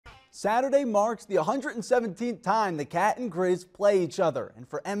Saturday marks the 117th time the Cat and Griz play each other, and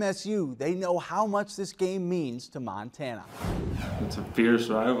for MSU, they know how much this game means to Montana. It's a fierce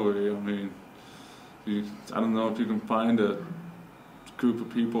rivalry. I mean, I don't know if you can find a group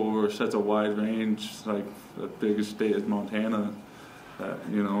of people who are such a wide range, like the biggest state is Montana, that,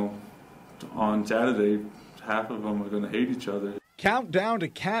 you know, on Saturday, half of them are going to hate each other. Countdown to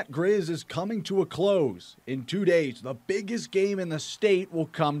Cat-Griz is coming to a close. In 2 days, the biggest game in the state will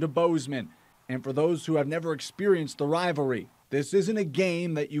come to Bozeman. And for those who have never experienced the rivalry, this isn't a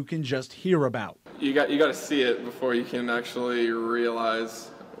game that you can just hear about. You got to see it before you can actually realize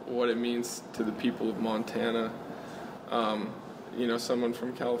what it means to the people of Montana. You know, someone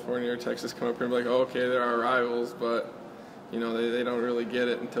from California or Texas come up here and be like, oh, okay, they're our rivals, but, you know, they don't really get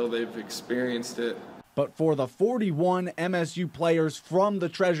it until they've experienced it. But for the 41 MSU players from the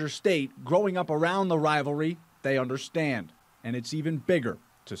Treasure State growing up around the rivalry, they understand. And it's even bigger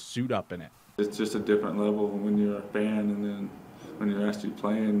to suit up in it. It's just a different level when you're a fan and then when you're actually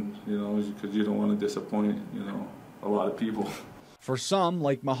playing, you know, because you don't want to disappoint, you know, a lot of people. For some,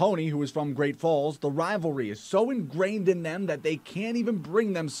 like Mahoney, who is from Great Falls, the rivalry is so ingrained in them that they can't even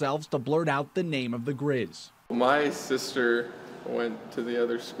bring themselves to blurt out the name of the Griz. My sister went to the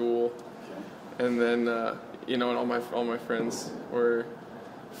other school, and then, you know, and all my friends were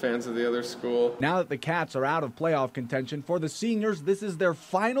fans of the other school. Now that the Cats are out of playoff contention, for the seniors, this is their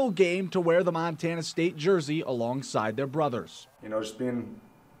final game to wear the Montana State jersey alongside their brothers. You know, just being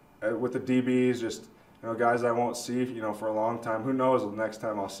with the DBs, just, you know, guys I won't see, you know, for a long time. Who knows the next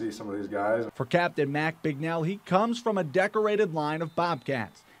time I'll see some of these guys. For Captain Mac Bignell, he comes from a decorated line of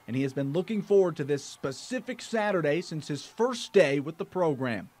Bobcats, and he has been looking forward to this specific Saturday since his first day with the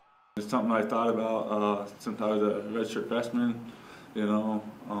program. It's something I thought about since I was a redshirt freshman. You know,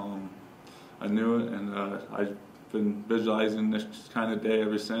 I knew it, and I've been visualizing this kind of day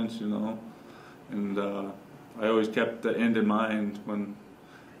ever since, you know. And I always kept the end in mind when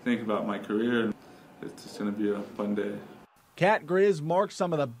thinking about my career. It's just going to be a fun day. Cat-Griz marks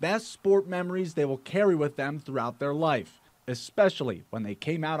some of the best sport memories they will carry with them throughout their life, especially when they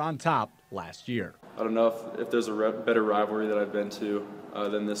came out on top last year. I don't know if there's a better rivalry that I've been to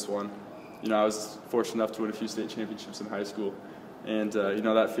than this one. You know, I was fortunate enough to win a few state championships in high school. And, you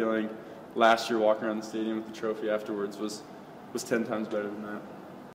know, that feeling last year walking around the stadium with the trophy afterwards was 10 times better than that.